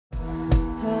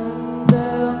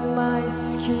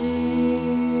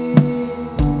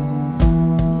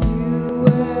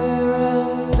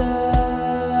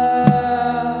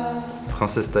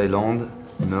Princesse Thaïlande,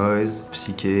 noise,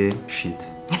 psyché, shit.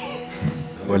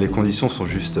 Ouais, les conditions sont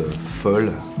juste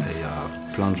folles. Et y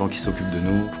a plein de gens qui s'occupent de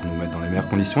nous pour nous mettre dans les meilleures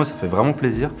conditions et ça fait vraiment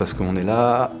plaisir parce qu'on est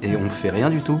là et on fait rien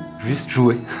du tout, juste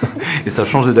jouer. Et ça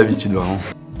change d'habitude vraiment.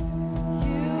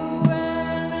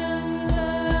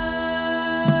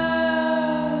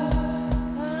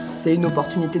 C'est une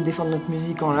opportunité de défendre notre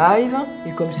musique en live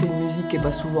et comme c'est une musique qui n'est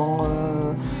pas souvent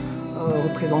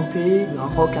représentée,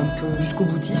 un rock un peu jusqu'au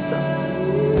boutiste.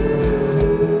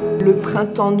 Le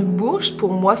Printemps de Bourges,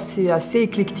 pour moi, c'est assez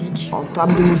éclectique. En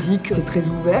termes de musique, c'est très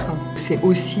ouvert. C'est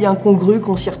aussi incongru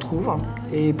qu'on s'y retrouve.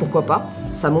 Et pourquoi pas?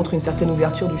 Ça montre une certaine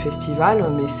ouverture du festival,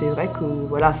 mais c'est vrai que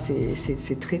voilà,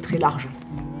 c'est très très large.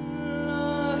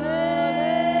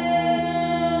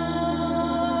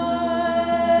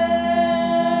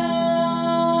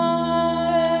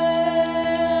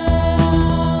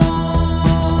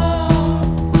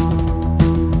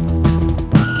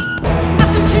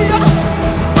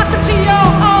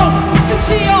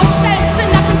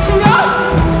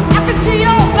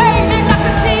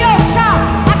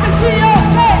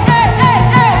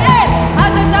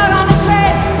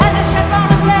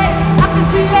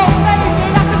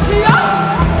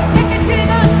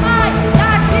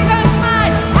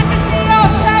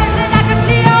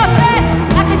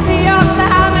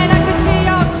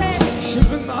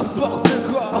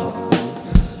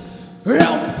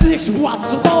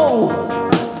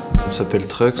 On s'appelle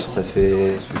Trucks. Ça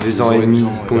fait 2 ans et demi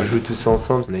qu'on joue tous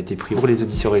ensemble. On a été pris pour les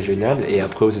auditions régionales et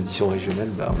après aux auditions régionales,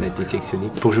 on a été sélectionnés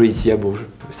pour jouer ici à Bourges.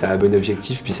 C'est un bon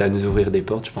objectif, puis ça va nous ouvrir des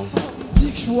portes, je pense.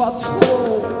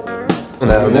 On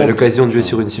a l'occasion de jouer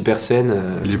sur une super scène.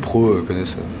 Les pros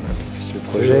connaissent le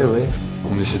projet, ouais.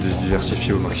 On essaie de se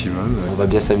diversifier au maximum. On va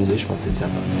bien s'amuser, je pense, c'est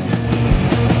sympa.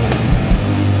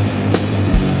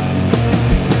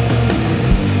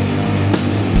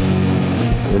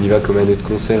 On y va comme un autre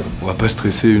concert. On va pas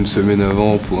stresser une semaine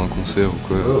avant pour un concert ou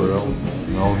quoi. Ouais, voilà,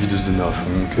 on a envie de se donner à fond,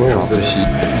 que les gens apprécient.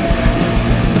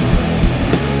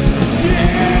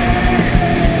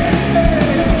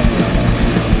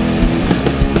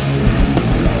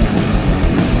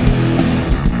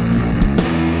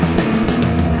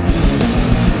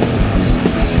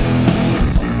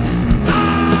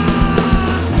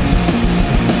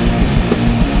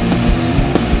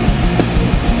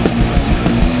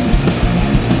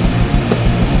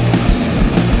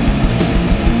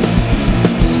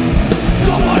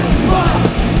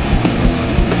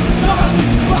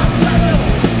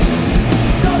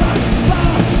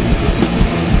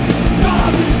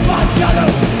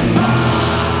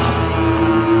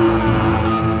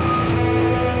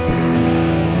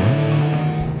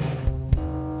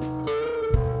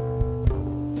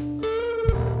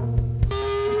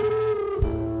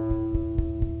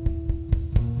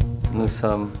 Nous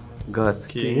sommes goth.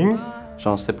 King.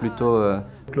 Genre c'est plutôt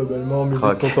Globalement, musique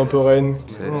rock. contemporaine.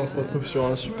 On se retrouve sur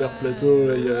un super plateau,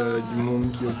 là il y a du monde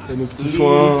qui fait nos petits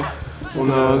soins. On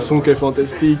a un son qui est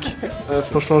fantastique.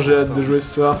 Franchement j'ai hâte de jouer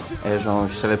ce soir. et genre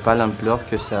je savais pas l'ampleur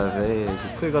que ça avait.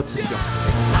 C'est très gratifiant.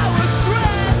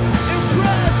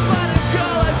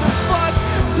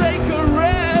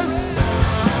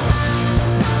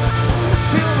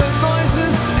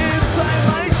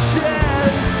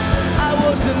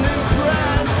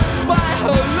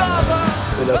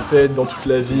 C'est la fête dans toute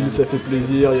la ville, ça fait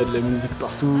plaisir, il y a de la musique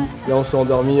partout. Là on s'est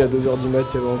endormi à 2h du mat,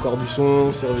 il y avait encore du son,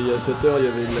 on s'est réveillé à 7h, il y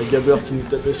avait de la gabeur qui nous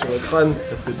tapait sur le crâne.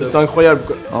 C'était incroyable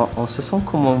quoi. On se sent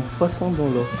comme un poisson dans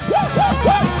l'eau.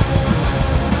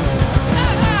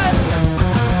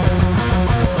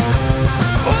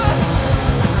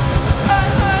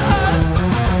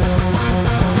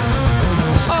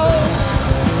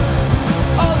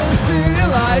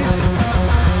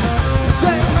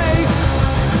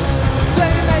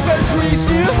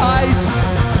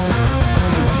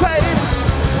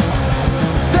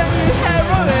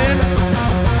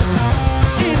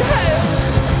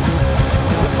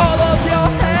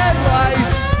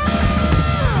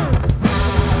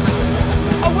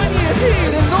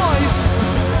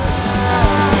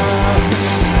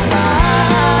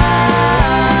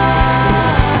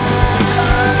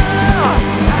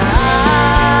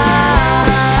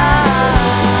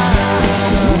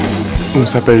 On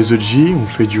s'appelle The G, on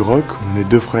fait du rock, on est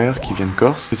 2 frères qui viennent de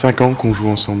Corse. C'est 5 ans qu'on joue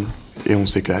ensemble et on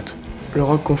s'éclate. Le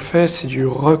rock qu'on fait, c'est du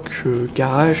rock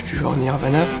garage, du genre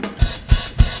Nirvana.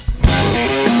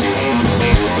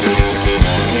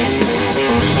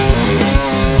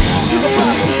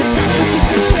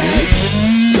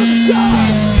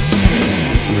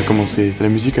 On a commencé la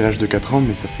musique à l'âge de 4 ans,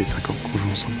 mais ça fait 5 ans qu'on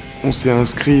joue ensemble. On s'est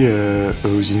inscrit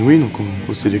aux iNOUïS, donc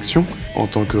aux sélections, en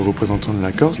tant que représentant de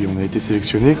la Corse, et on a été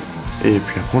sélectionné Et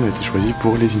puis après, on a été choisi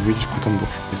pour les iNOUïS du Printemps de Bourges.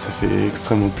 Et ça fait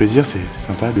extrêmement plaisir, c'est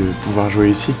sympa de pouvoir jouer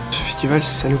ici. Ce festival,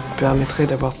 ça nous permettrait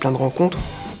d'avoir plein de rencontres,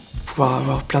 pouvoir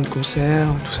avoir plein de concerts,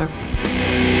 tout ça.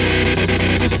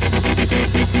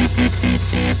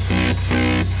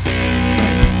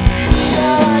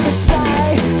 You're the